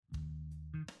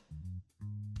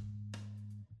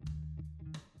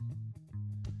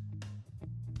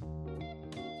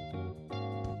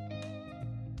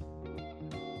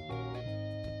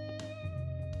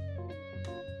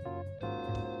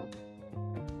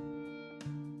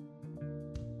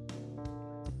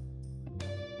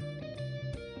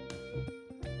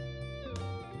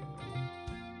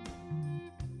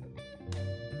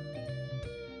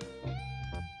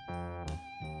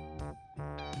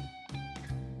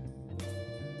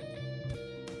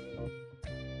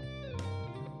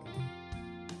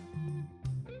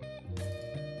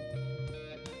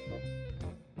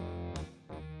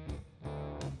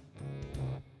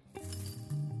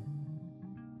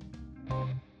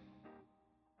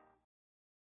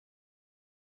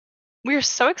We are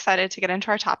so excited to get into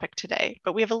our topic today,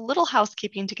 but we have a little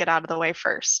housekeeping to get out of the way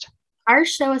first. Our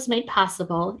show is made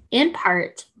possible in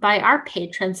part by our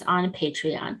patrons on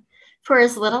Patreon. For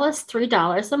as little as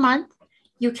 $3 a month,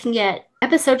 you can get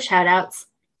episode shoutouts,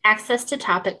 access to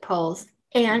topic polls,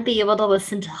 and be able to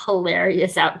listen to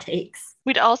hilarious outtakes.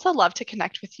 We'd also love to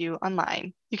connect with you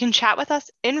online. You can chat with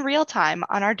us in real time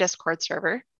on our Discord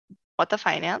server, What the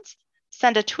Finance,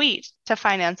 send a tweet to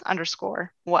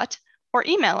finance_what, or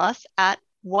email us at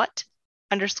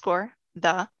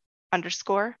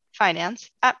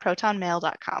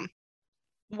what_the_finance@protonmail.com.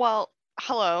 Well,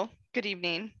 hello, good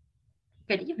evening.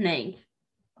 Good evening.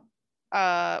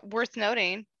 Worth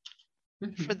noting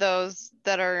for those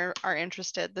that are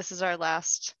interested, this is our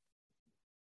last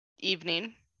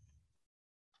evening.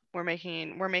 We're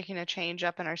making a change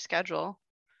up in our schedule.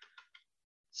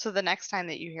 So the next time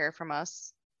that you hear from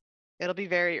us, it'll be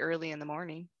very early in the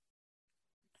morning.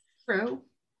 True.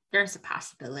 There's a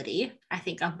possibility, I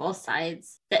think, on both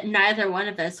sides that neither one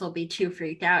of us will be too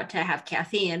freaked out to have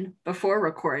caffeine before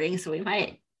recording. So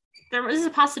there is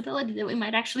a possibility that we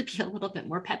might actually be a little bit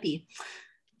more peppy.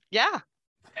 Yeah.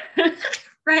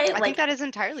 Right? I think that is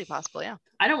entirely possible, yeah.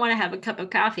 I don't want to have a cup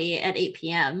of coffee at 8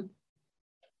 p.m.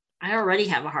 I already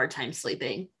have a hard time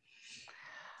sleeping.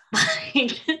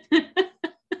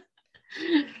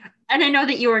 And I know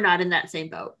that you are not in that same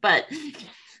boat, but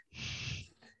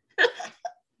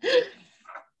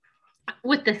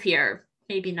with the fear,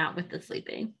 maybe not with the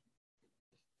sleeping.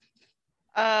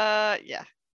 Yeah.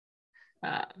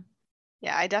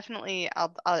 Yeah, I definitely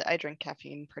I drink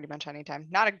caffeine pretty much anytime.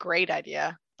 Not a great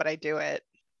idea, but I do it.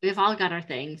 We've all got our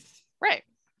things. Right.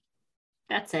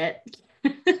 That's it.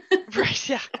 Right,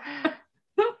 yeah.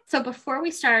 So before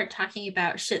we start talking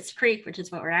about Schitt's Creek, which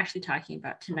is what we're actually talking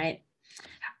about tonight,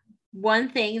 one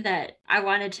thing that I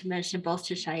wanted to mention both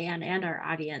to Cheyenne and our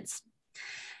audience.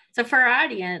 So for our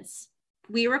audience,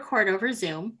 we record over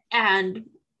Zoom, and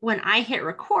when I hit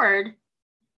record,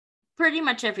 pretty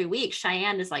much every week,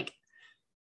 Cheyenne is like,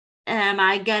 am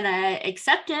I gonna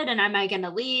accept it and am I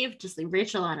gonna leave? Just leave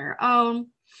Rachel on her own.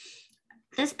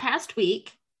 This past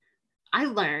week, I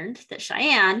learned that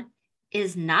Cheyenne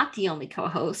is not the only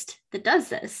co-host that does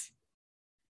this,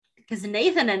 because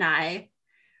Nathan and I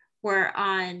were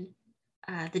on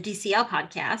the DCL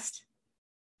podcast.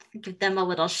 Give them a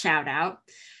little shout out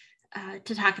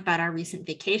to talk about our recent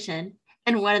vacation,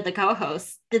 and one of the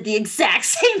co-hosts did the exact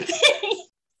same thing.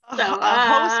 So, a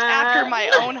host after my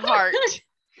own heart.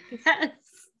 Yes.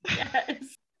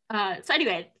 So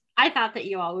anyway, I thought that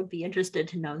you all would be interested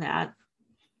to know that.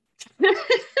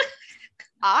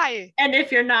 And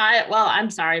if you're not, well, I'm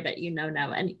sorry, but you know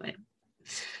now anyway.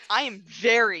 I am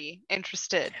very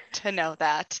interested to know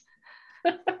that.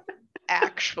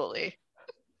 Actually.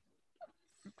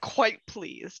 Quite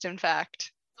pleased, in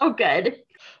fact. Oh, good.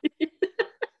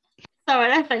 So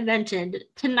as I mentioned,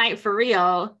 tonight for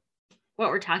real, what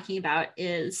we're talking about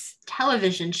is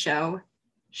television show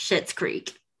Schitt's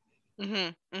Creek.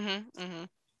 I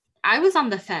was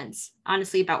on the fence,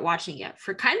 honestly, about watching it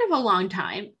for kind of a long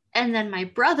time. And then my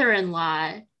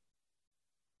brother-in-law,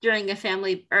 during a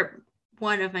family, or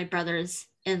one of my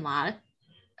brothers-in-law,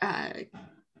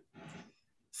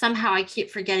 somehow I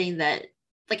keep forgetting that,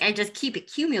 like, I just keep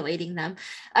accumulating them,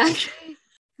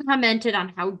 commented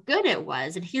on how good it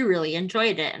was, and he really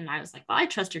enjoyed it. And I was like, well, I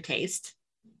trust your taste.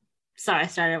 So I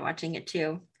started watching it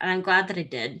too. And I'm glad that I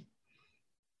did.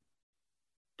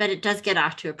 But it does get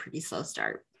off to a pretty slow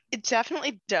start. It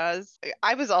definitely does.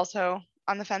 I was also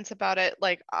on the fence about it.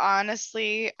 Like,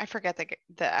 honestly, I forget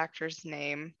the actor's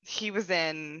name. He was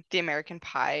in the American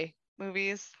Pie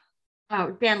movies.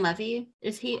 Oh, Dan Levy.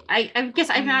 Is he? I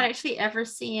guess I've not actually ever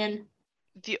seen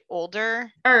the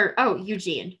older.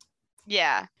 Eugene.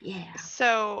 Yeah. Yeah.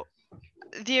 So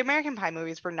the American Pie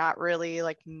movies were not really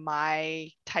like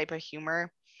my type of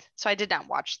humor. So I did not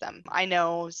watch them. I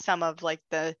know some of like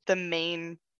the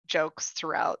main jokes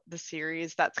throughout the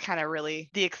series. That's kind of really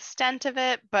the extent of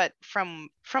it, but from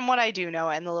what I do know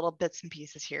and the little bits and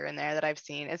pieces here and there that I've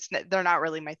seen, they're not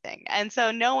really my thing. And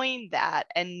so knowing that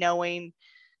and knowing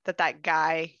that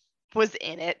guy was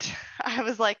in it, I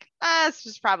was like, this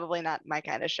is probably not my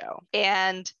kind of show.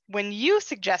 And when you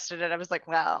suggested it, I was like,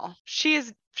 well, she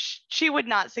would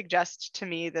not suggest to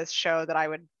me this show that I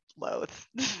would loathe.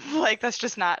 Like, that's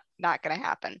just not gonna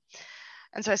happen.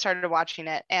 And so I started watching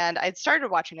it, and I'd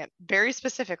started watching it very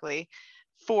specifically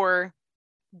for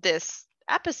this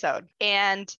episode,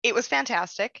 and it was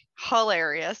fantastic,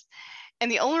 hilarious.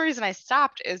 And the only reason I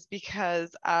stopped is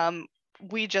because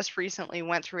we just recently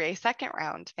went through a second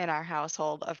round in our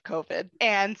household of COVID.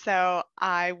 And so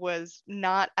I was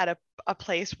not at a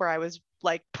place where I was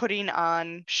like putting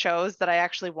on shows that I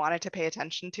actually wanted to pay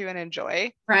attention to and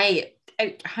enjoy. Right.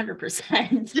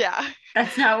 100%. Yeah.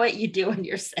 That's not what you do when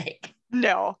you're sick.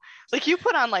 No. Like you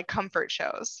put on like comfort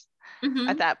shows Mm-hmm.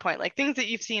 at that point, like things that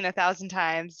you've seen 1,000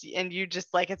 times, and you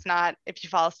just like, it's not, if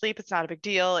you fall asleep, it's not a big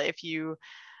deal. If you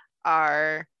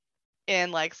are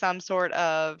in like some sort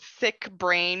of thick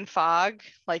brain fog,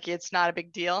 like it's not a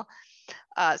big deal.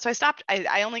 So I stopped.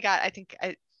 I only got, I think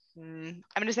I'm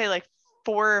gonna say like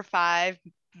 4 or 5,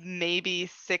 maybe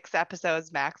 6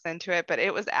 episodes max into it, but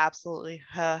it was absolutely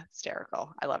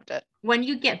hysterical. I loved it. When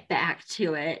you get back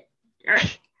to it, or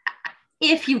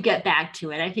if you get back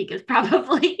to it, I think is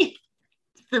probably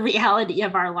the reality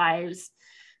of our lives.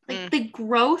 Like the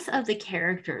growth of the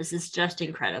characters is just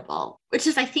incredible, which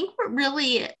is, I think, what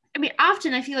really, I mean,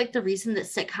 often I feel like the reason that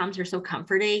sitcoms are so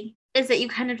comforting is that you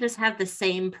kind of just have the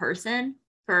same person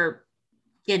for,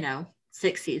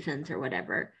 6 seasons or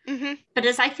whatever. Mm-hmm. But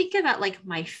as I think about like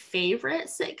my favorite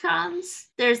sitcoms,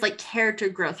 there's like character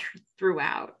growth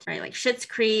throughout, right? Like Schitt's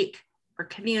Creek or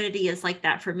Community is like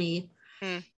that for me.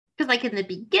 Because like in the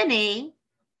beginning,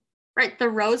 right, the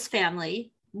Rose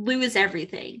family lose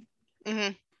everything.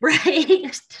 Mm-hmm.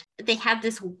 Right? They have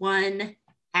this one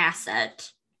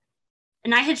asset.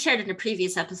 And I had shared in a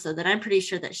previous episode that I'm pretty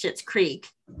sure that Schitt's Creek,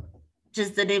 which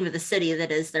is the name of the city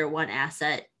that is their one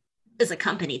asset, is a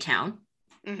company town.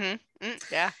 Mm-hmm.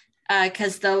 Yeah.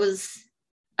 Because those,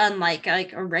 unlike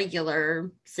like a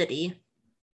regular city,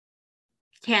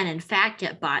 can in fact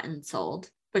get bought and sold,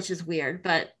 which is weird,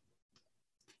 but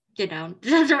it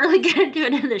doesn't really get into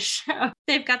it in the show.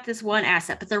 They've got this one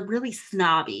asset, but they're really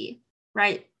snobby,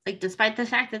 right? Like, despite the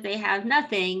fact that they have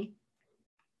nothing,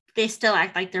 they still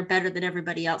act like they're better than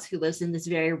everybody else who lives in this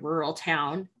very rural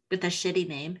town with a shitty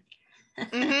name.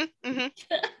 Mm-hmm.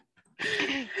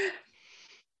 Mm-hmm.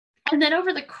 And then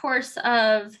over the course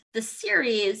of the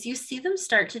series, you see them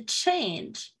start to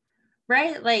change,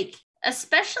 right? Like,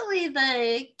 especially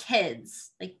the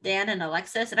kids, like Dan and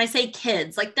Alexis. And I say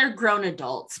kids, like they're grown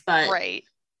adults, but right.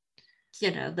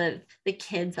 The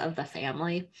kids of the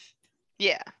family.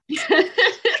 Yeah.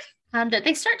 And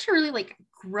they start to really like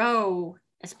grow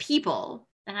as people.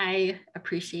 And I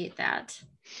appreciate that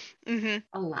a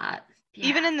lot. Yeah.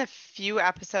 Even in the few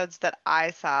episodes that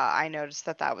I saw, I noticed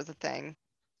that was a thing.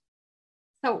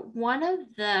 So one of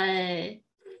the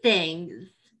things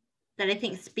that I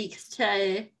think speaks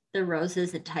to the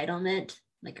Rose's entitlement,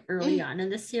 like early on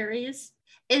in the series,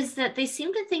 is that they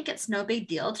seem to think it's no big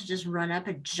deal to just run up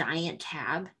a giant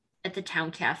tab at the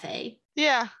town cafe.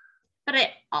 Yeah. But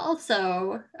I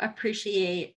also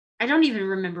appreciate, I don't even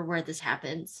remember where this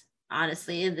happens,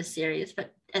 honestly, in the series,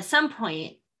 but at some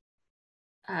point,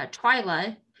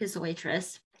 Twyla, who's the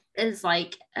waitress, is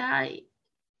like,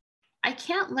 I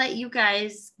can't let you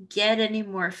guys get any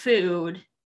more food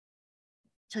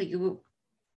till you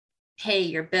pay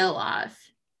your bill off.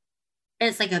 And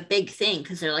it's like a big thing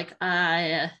because they're like,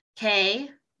 okay,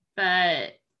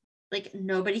 but like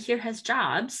nobody here has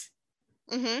jobs.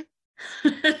 Mm-hmm.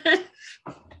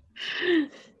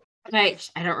 I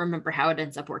don't remember how it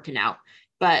ends up working out,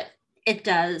 but it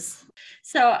does.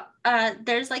 So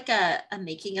there's like a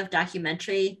making of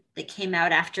documentary that came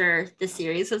out after the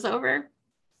series was over.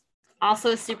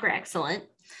 Also super excellent.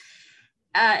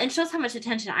 And shows how much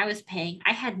attention I was paying.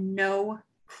 I had no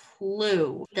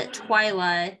clue that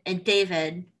Twyla and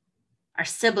David are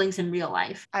siblings in real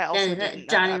life. I also and didn't know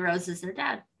Johnny that. Rose is their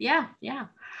dad. Yeah.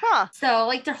 Huh. So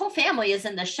like their whole family is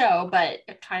in the show, but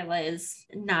Twyla is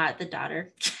not the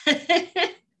daughter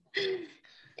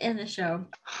in the show.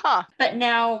 Huh. But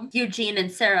now Eugene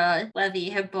and Sarah Levy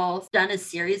have both done a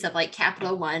series of like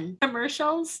Capital One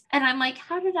commercials. And I'm like,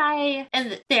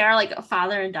 and they are like a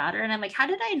father and daughter. And I'm like, how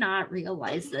did I not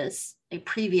realize this like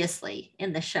previously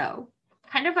in the show?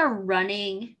 Kind of a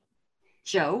running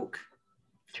joke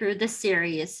through the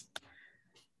series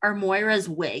are Moira's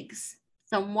wigs.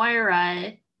 So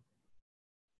Moira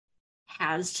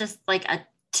has just like a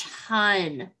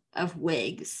ton of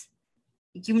wigs.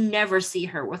 You never see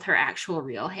her with her actual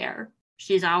real hair.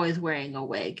 She's always wearing a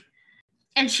wig.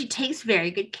 And she takes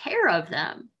very good care of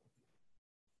them.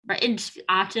 Right? And she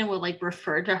often will like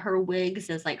refer to her wigs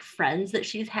as like friends that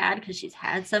she's had because she's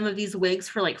had some of these wigs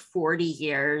for like 40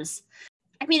 years.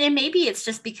 I mean, and maybe it's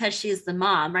just because she's the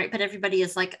mom, right? But everybody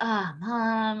is like, oh,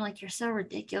 mom, like you're so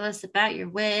ridiculous about your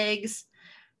wigs.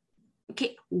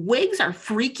 Okay, wigs are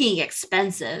freaking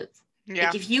expensive. Yeah.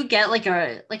 Like if you get like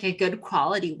a good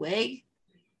quality wig,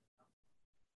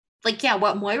 like, yeah,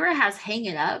 what Moira has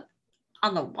hanging up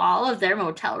on the wall of their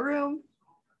motel room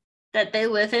that they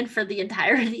live in for the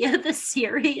entirety of the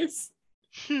series.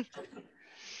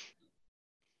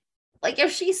 Like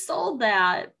if she sold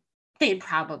that, they'd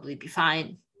probably be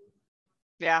fine.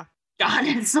 Yeah.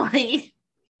 Honestly.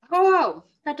 Oh,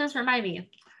 that does remind me.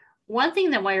 One thing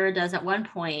that Moira does at one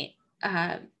point,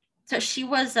 so she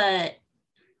was an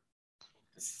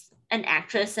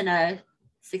actress in a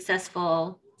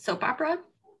successful soap opera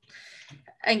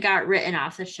and got written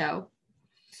off the show.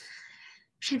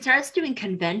 She starts doing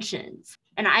conventions.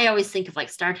 And I always think of like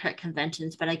Star Trek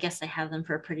conventions, but I guess they have them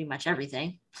for pretty much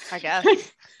everything. I guess.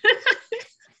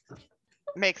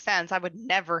 Makes sense. I would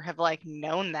never have like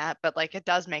known that, but like it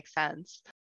does make sense.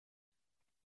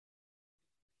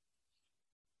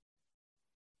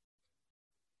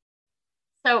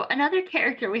 So another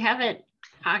character we haven't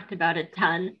talked about a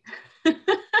ton in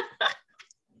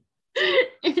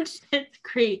Schitt's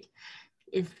Creek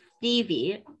is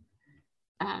Phoebe.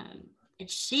 And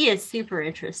she is super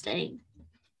interesting.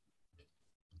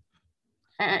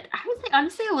 And I would say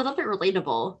honestly a little bit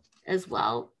relatable as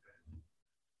well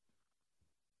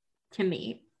to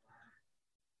me.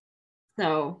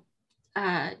 So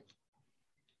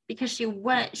because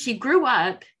she grew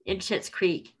up in Schitt's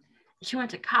Creek. She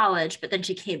went to college, but then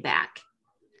she came back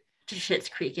to Schitt's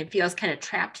Creek and feels kind of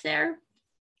trapped there.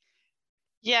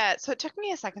 Yeah, so it took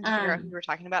me a second to figure out who you were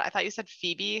talking about. I thought you said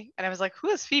Phoebe, and I was like, who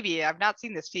is Phoebe? I've not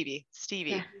seen this Phoebe.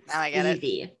 Stevie. Yeah, now I get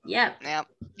Stevie. it. Yep.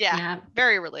 Yeah.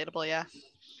 Very relatable, yeah.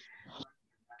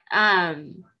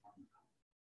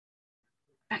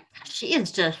 She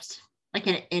is just like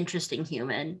an interesting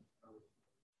human.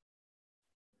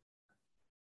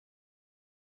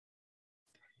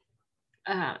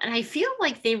 And I feel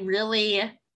like they really,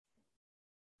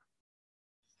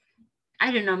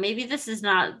 I don't know, maybe this is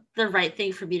not the right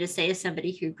thing for me to say as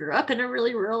somebody who grew up in a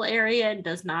really rural area and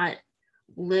does not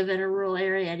live in a rural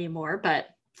area anymore, but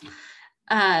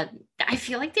I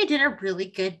feel like they did a really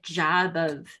good job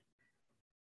of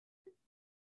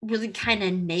really kind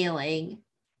of nailing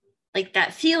like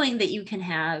that feeling that you can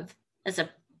have as a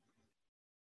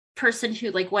person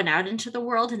who like went out into the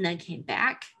world and then came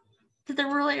back to the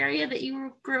rural area that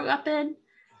you grew up in.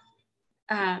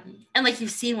 And like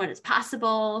you've seen what is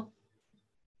possible,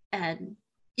 and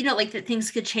you know, like that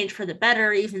things could change for the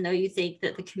better, even though you think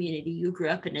that the community you grew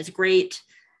up in is great.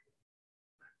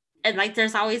 And like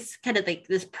there's always kind of like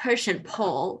this push and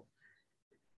pull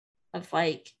of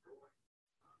like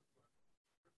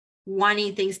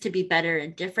wanting things to be better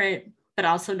and different, but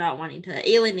also not wanting to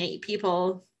alienate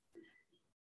people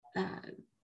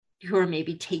who are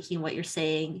maybe taking what you're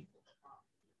saying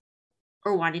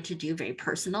or wanting to do very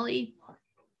personally.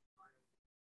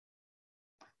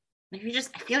 Maybe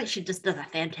I feel like she just does a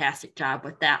fantastic job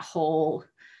with that whole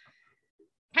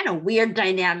kind of weird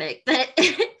dynamic that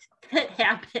that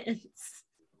happens.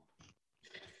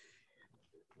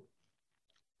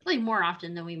 Really more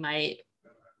often than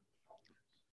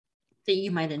that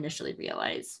you might initially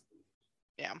realize.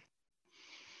 Yeah.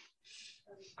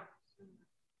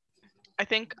 I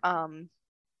think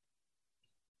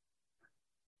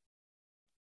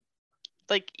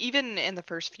like even in the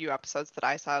first few episodes that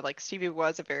I saw, like Stevie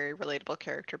was a very relatable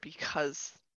character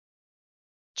because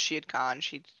she had gone,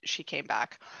 she came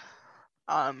back.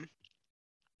 And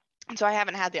so I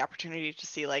haven't had the opportunity to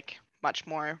see like much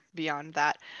more beyond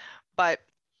that. But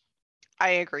I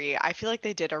agree. I feel like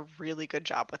they did a really good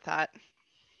job with that.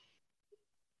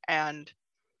 And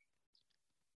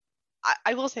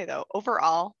I will say though,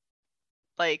 overall,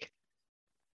 like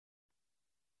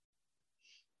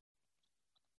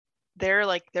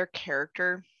their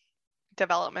character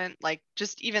development, like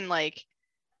just even like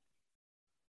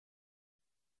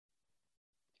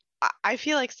I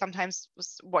feel like sometimes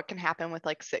what can happen with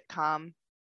like sitcom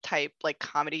type, like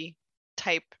comedy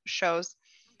type shows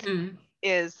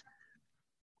is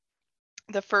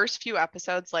the first few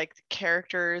episodes, like the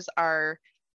characters are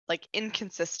like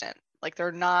inconsistent. Like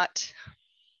they're not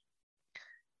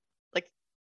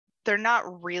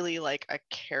really like a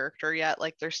character yet.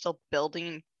 Like they're still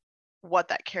building what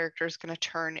that character is going to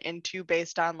turn into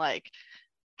based on like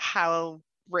how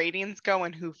ratings go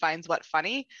and who finds what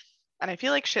funny. And I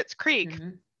feel like Schitt's Creek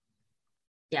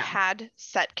had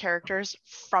set characters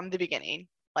from the beginning.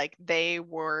 Like they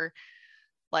were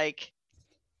like,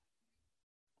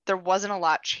 there wasn't a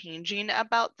lot changing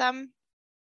about them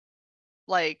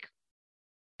like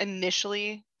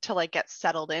initially to like get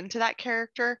settled into that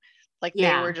character. Like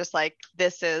they were just like,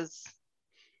 this is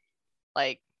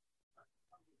like,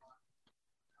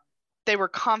 they were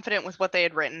confident with what they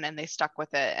had written and they stuck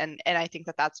with it. And I think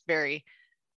that that's very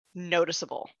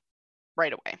noticeable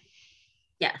right away.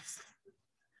 Yes,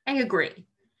 I agree.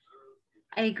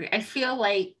 I feel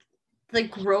like the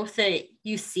growth that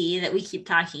you see that we keep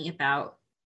talking about,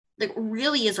 like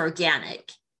really is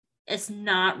organic. It's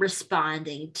not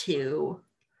responding to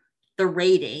the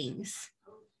ratings,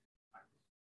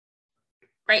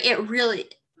 right? It really,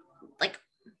 like,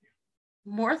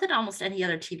 more than almost any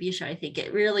other TV show, I think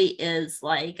it really is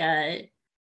like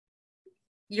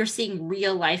you're seeing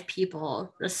real life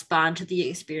people respond to the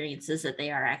experiences that they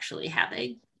are actually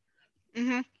having.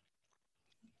 Mm-hmm.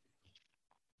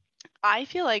 I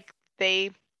feel like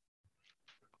the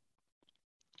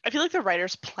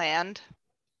writers planned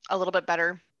a little bit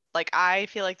better. Like, I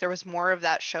feel like there was more of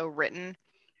that show written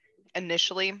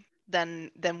initially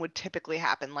than would typically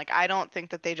happen. Like, I don't think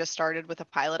that they just started with a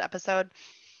pilot episode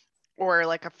or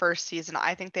like a first season.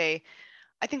 I think they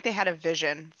had a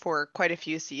vision for quite a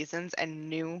few seasons and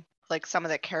knew like some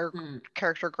of the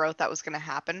character growth that was going to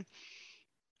happen,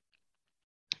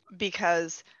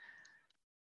 because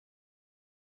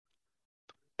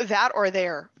that, or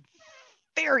they're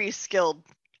very skilled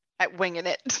at winging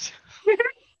it.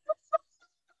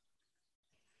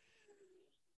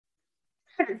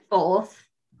 Both.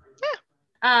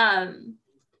 Yeah.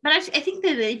 But I think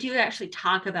that they do actually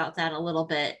talk about that a little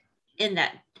bit in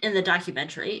the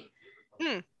documentary.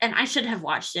 And I should have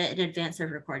watched it in advance of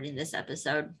recording this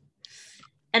episode,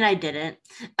 and I didn't.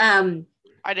 I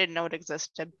didn't know it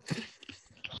existed.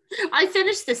 I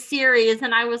finished the series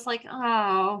and I was like,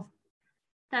 oh,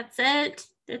 that's it.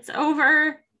 It's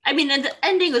over. I mean, and the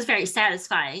ending was very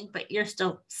satisfying, but you're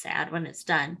still sad when it's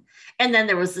done. And then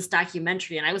there was this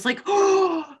documentary and I was like,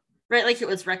 oh, right, like it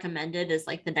was recommended as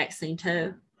like the next thing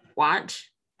to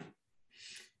watch.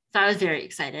 So I was very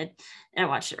excited and I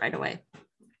watched it right away.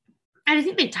 And I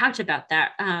think they talked about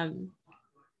that.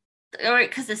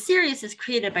 Because the series is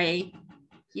created by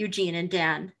Eugene and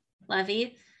Dan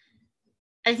Levy.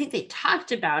 I think they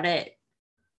talked about it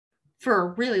for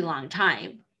a really long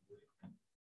time,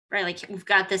 right? Like, we've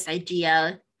got this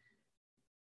idea.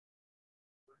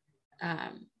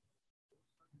 And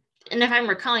if I'm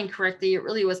recalling correctly, it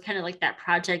really was kind of like that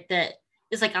project that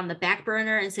is like on the back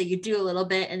burner. And so you do a little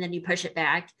bit and then you push it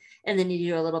back, and then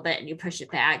you do a little bit and you push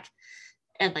it back.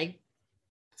 And like,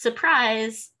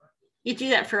 surprise, you do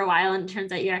that for a while and it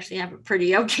turns out you actually have a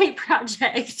pretty okay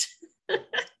project.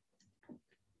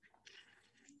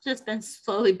 Just been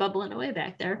slowly bubbling away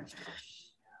back there.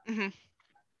 Mm-hmm.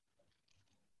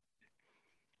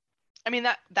 I mean,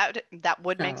 that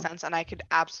would make sense, and I could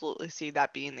absolutely see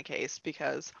that being the case,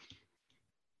 because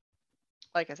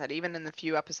like I said, even in the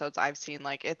few episodes I've seen,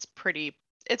 like, it's pretty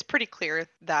clear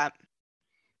that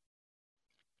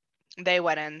they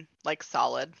went in like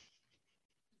solid.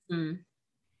 The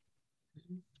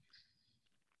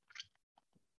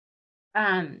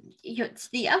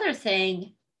other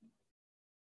thing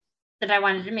that I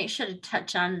wanted to make sure to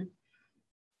touch on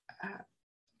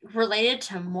related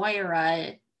to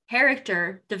Moira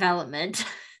character development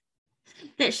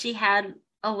that she had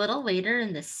a little later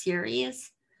in the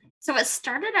series. So it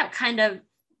started out kind of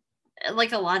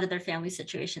like a lot of their family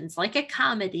situations, like a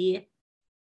comedy.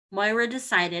 Moira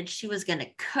decided she was going to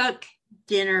cook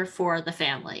dinner for the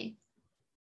family.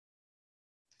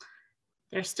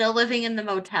 They're still living in the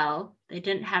motel. They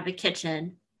didn't have a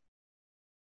kitchen.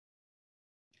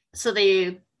 So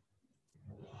they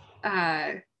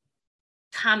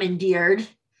commandeered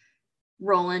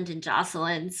Roland and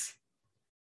Jocelyn's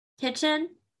kitchen.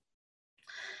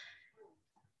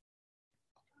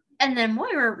 And then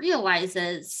Moira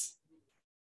realizes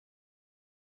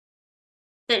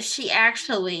that she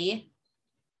actually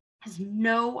has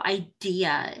no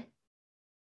idea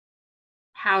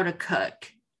how to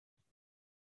cook.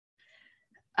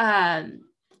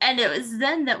 And it was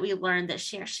then that we learned that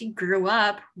she actually grew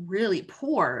up really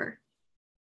poor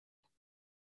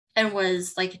and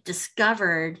was like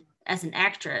discovered as an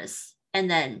actress, and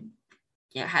then,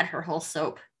 you know, had her whole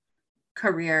soap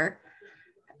career,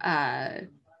 and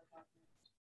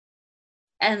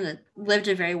lived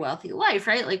a very wealthy life,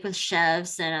 right? Like with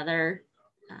chefs and other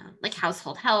like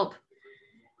household help.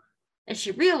 And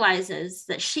she realizes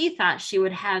that she thought she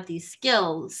would have these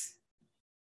skills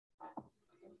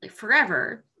like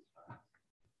forever,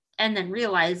 and then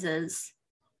realizes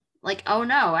like, oh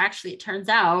no, actually it turns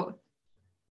out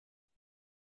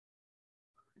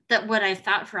that what I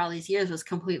thought for all these years was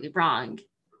completely wrong.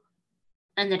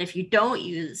 And that if you don't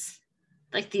use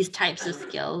like these types of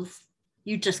skills,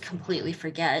 you just completely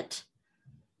forget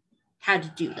how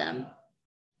to do them.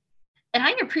 And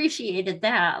I appreciated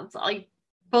that, like,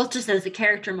 both just as a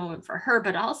character moment for her,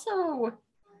 but also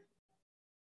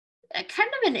a kind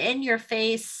of an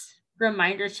in-your-face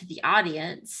reminder to the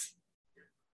audience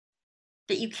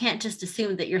that you can't just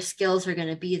assume that your skills are going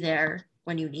to be there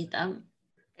when you need them.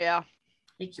 Yeah.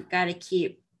 Like, you've got to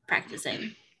keep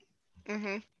practicing.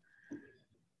 Mm-hmm.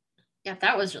 Yeah,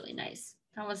 that was really nice.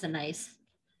 That was a nice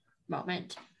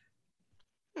moment.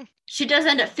 She does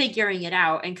end up figuring it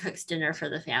out and cooks dinner for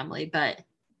the family, but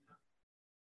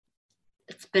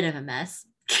it's a bit of a mess.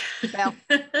 Well,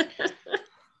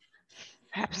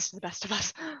 happens to the best of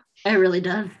us. It really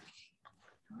does.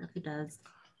 It really does.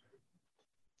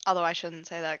 Although I shouldn't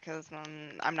say that because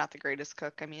I'm not the greatest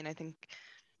cook. I mean, I think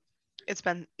it's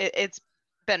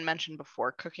been mentioned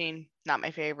before. Cooking, not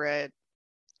my favorite.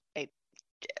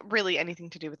 Really anything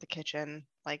to do with the kitchen,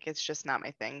 like it's just not my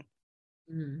thing.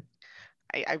 Mm.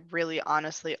 I really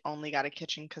honestly only got a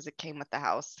kitchen because it came with the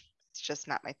house. It's just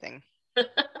not my thing.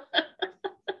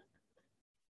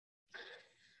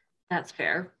 That's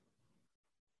fair.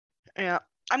 Yeah,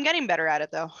 I'm getting better at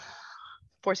it though.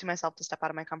 Forcing myself to step out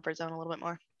of my comfort zone a little bit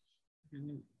more.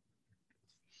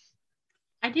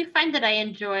 I do find that I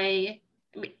enjoyed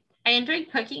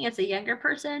cooking as a younger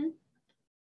person.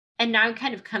 And now I'm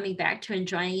kind of coming back to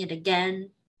enjoying it again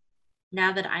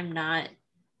now that I'm not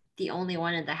the only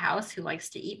one in the house who likes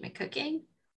to eat my cooking.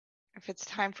 If it's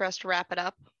time for us to wrap it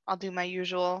up, I'll do my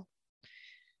usual.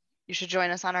 You should join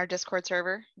us on our Discord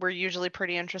server. We're usually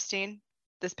pretty interesting.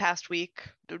 This past week,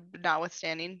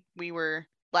 notwithstanding,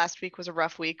 last week was a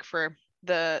rough week for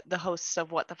the hosts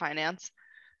of What the Finance.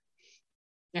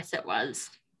 Yes, it was.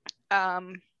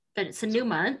 But it's a new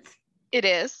month. It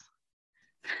is.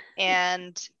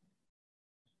 And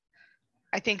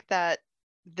I think that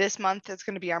this month is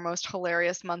going to be our most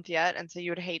hilarious month yet. And so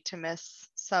you would hate to miss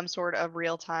some sort of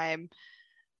real-time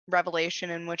revelation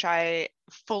in which I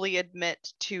fully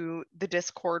admit to the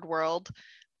Discord world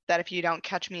that if you don't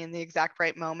catch me in the exact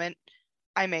right moment,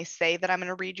 I may say that I'm going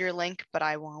to read your link, but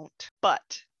I won't.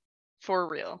 But for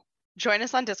real, join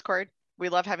us on Discord. We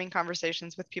love having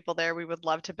conversations with people there. We would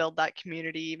love to build that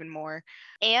community even more.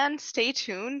 And stay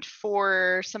tuned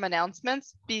for some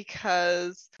announcements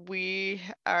because we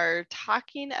are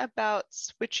talking about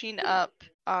switching up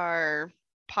our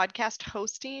podcast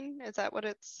hosting. Is that what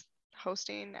it's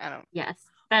hosting? I don't. Yes,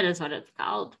 that is what it's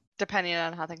called. Depending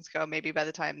on how things go, maybe by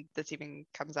the time this even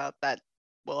comes out, that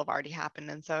will have already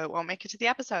happened. And so it won't make it to the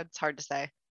episode. It's hard to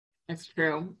say. That's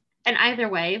true. And either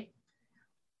way,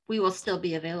 we will still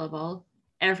be available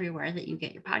everywhere that you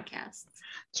get your podcasts.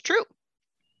 It's true.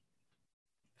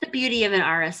 The beauty of an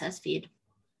RSS feed.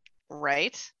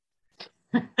 Right?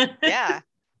 Yeah.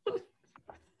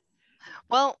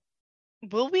 Well,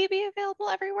 will we be available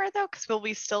everywhere though? Because will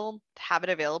we still have it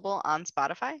available on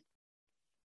Spotify?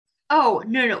 Oh,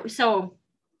 no. So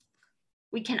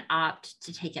we can opt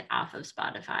to take it off of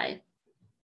Spotify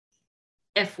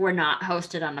if we're not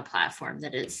hosted on a platform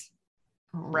that is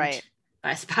owned right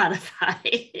by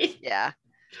Spotify. Yeah.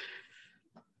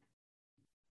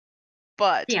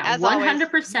 But yeah, as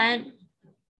 100% always,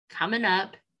 coming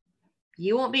up.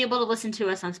 You won't be able to listen to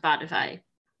us on Spotify.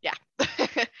 Yeah.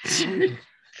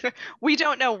 We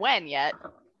don't know when yet,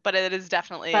 but it is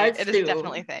definitely a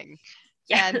thing.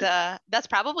 Yeah. And that's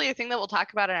probably a thing that we'll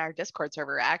talk about in our Discord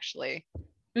server, actually.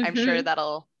 Mm-hmm. I'm sure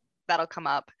that'll come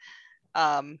up.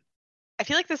 I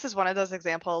feel like this is one of those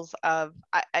examples of,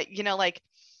 like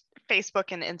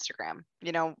Facebook and Instagram,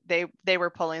 they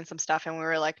were pulling some stuff and we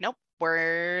were like, nope,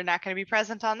 we're not going to be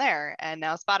present on there. And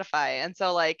now Spotify. And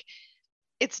so like,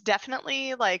 it's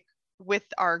definitely like with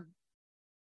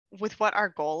what our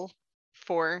goal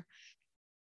for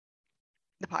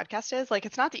the podcast is, like,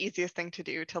 it's not the easiest thing to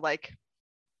do to like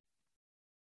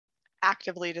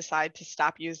actively decide to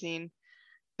stop using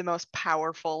the most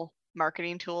powerful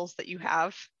marketing tools that you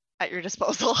have at your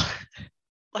disposal.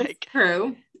 Like,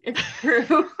 it's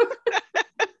true.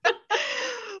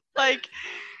 Like,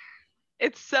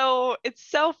 it's so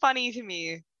funny to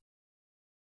me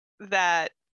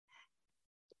that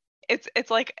it's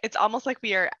like, it's almost like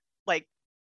we are like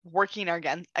working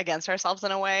against ourselves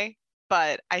in a way,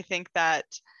 but I think that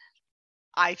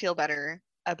I feel better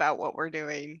about what we're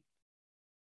doing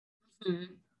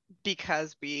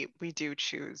because we do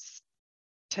choose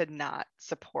to not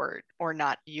support or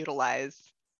not utilize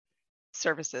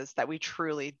services that we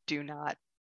truly do not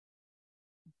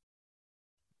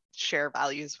share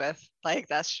values with. Like,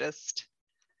 that's just,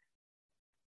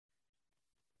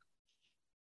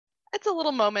 it's a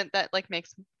little moment that like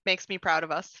makes me proud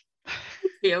of us.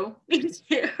 Me too.